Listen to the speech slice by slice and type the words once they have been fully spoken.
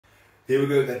Here we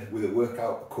go then with a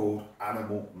workout called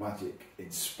Animal Magic,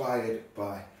 inspired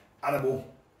by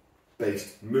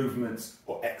animal-based movements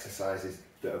or exercises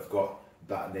that have got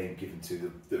that name given to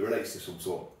them that relates to some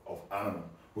sort of animal.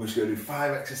 We're just going to do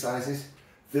 5 exercises,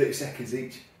 30 seconds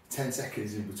each, 10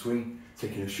 seconds in between,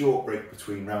 taking a short break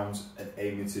between rounds and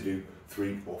aiming to do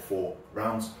 3 or 4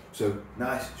 rounds. So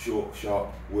nice, short, sharp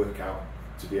workout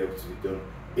to be able to be done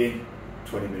in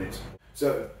 20 minutes.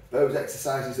 So those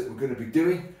exercises that we're going to be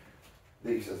doing,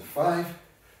 these are the 5.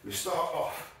 We start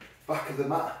off back of the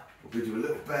mat. We'll do a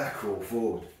little bear crawl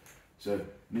forward. So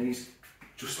knees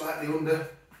just slightly under,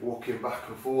 walking back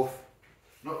and forth,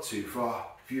 not too far,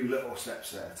 a few little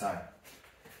steps at a time.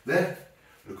 Then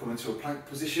we'll come into a plank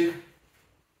position.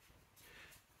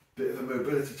 Bit of a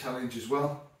mobility challenge as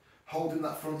well. Holding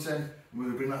that front end, and we're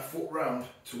going to bring that foot round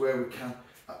to where we can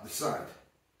at the side.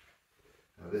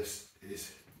 Now this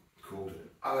is called an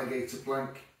alligator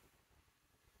plank.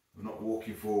 We're not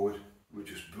walking forward, we're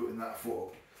just putting that foot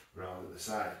up round at the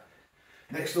side.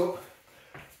 Next up,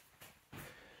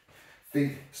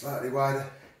 feet slightly wider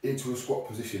into a squat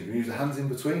position. You use the hands in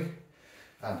between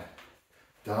and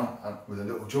down, and with a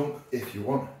little jump if you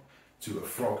want to a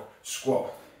frog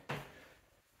squat.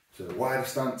 So the wider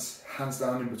stance, hands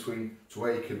down in between to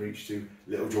where you can reach to,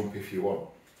 little jump if you want.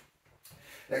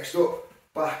 Next up,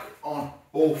 back on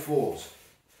all fours.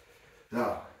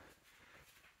 Now,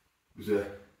 there's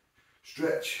a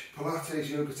stretch Pilates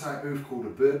yoga type move called a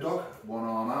bird dog. One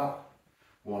arm out,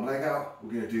 one leg out.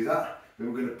 We're going to do that.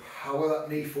 Then we're going to power that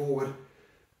knee forward.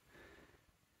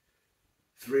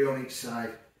 3 on each side.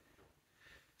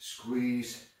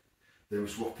 Squeeze. Then we're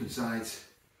swapping sides.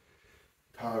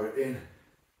 Power it in.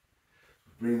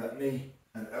 Bring that knee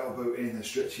and elbow in and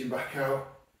stretching back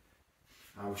out.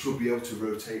 And we should be able to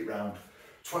rotate round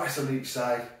twice on each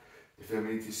side. If then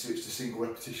we need to switch to single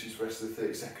repetitions for the rest of the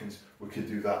 30 seconds, we can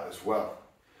do that as well.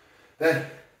 Then,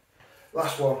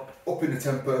 last one, up in the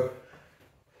tempo,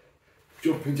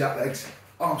 jumping jack legs,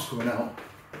 arms coming out,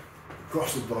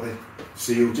 across the body,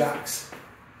 seal jacks.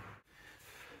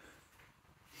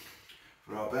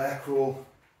 For our bear crawl,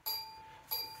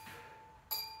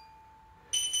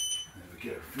 there we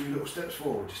go, a few little steps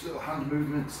forward, just little hand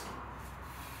movements,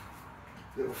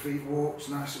 little feet walks,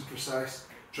 nice and precise.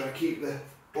 Try to keep the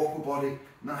upper body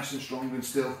nice and strong and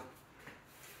still. A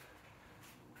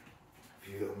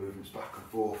few little movements back and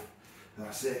forth. And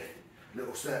that's it.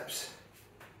 Little steps.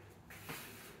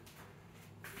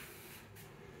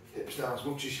 Hips down as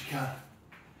much as you can.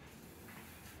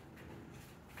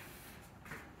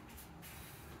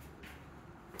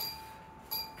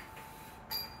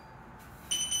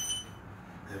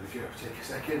 There we go. Take a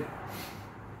second.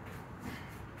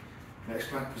 Next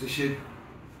plank position.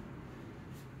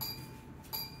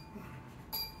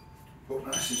 Up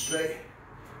nice and straight,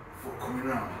 foot coming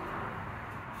round.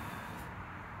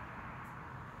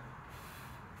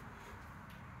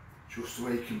 Just the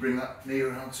way you can bring that knee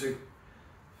around to.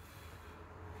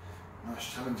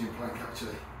 Nice challenging plank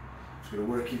actually. Just going to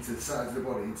work into the sides of the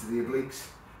body, into the obliques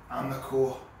and the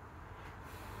core.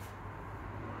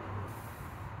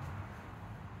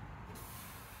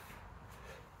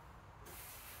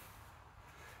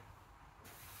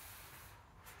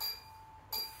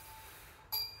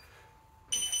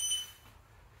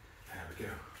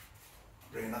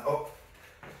 Bring that up.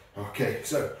 Okay,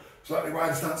 so slightly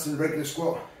wider stance than the regular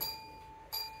squat.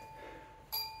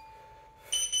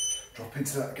 Drop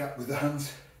into that gap with the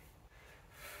hands.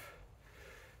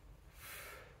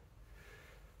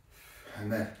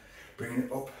 And then bringing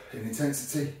it up in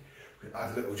intensity. We can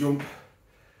add a little jump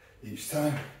each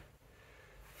time.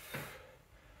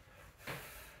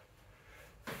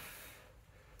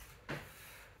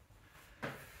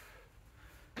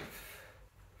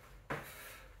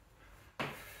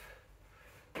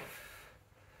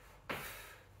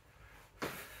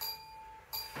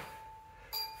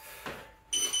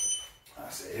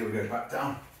 Here we go, back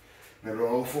down. Remember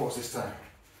on all fours this time.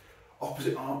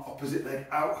 Opposite arm, opposite leg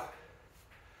out.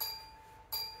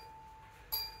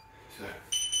 So,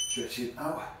 stretching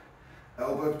out,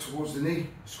 elbow towards the knee,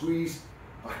 squeeze,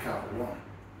 back out. 1,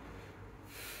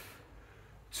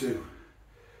 2,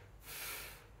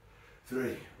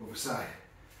 3, other side.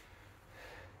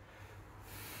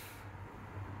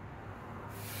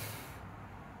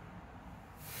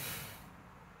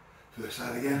 First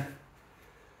side again.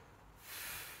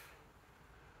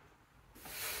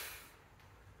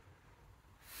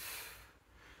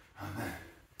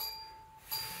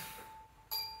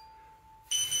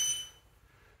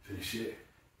 Finish it.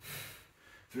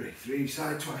 3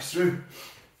 side, twice through.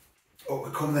 Up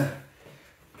we come then.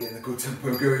 Getting a good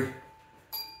tempo going.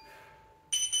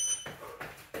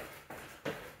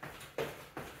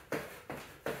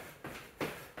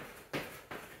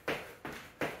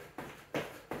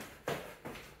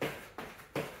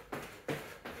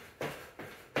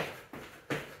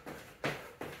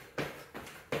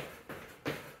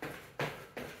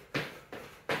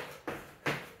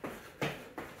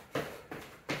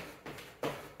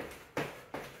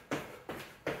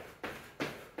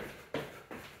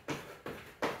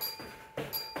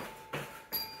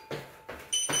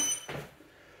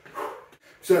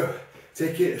 So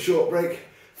taking a short break,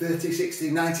 30,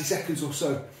 60, 90 seconds or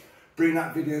so. Bring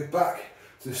that video back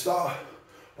to the start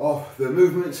of the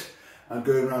movement and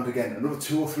going around again. Another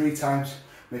 2 or 3 times,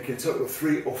 making a total of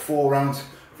 3 or 4 rounds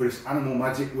for this animal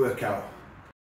magic workout.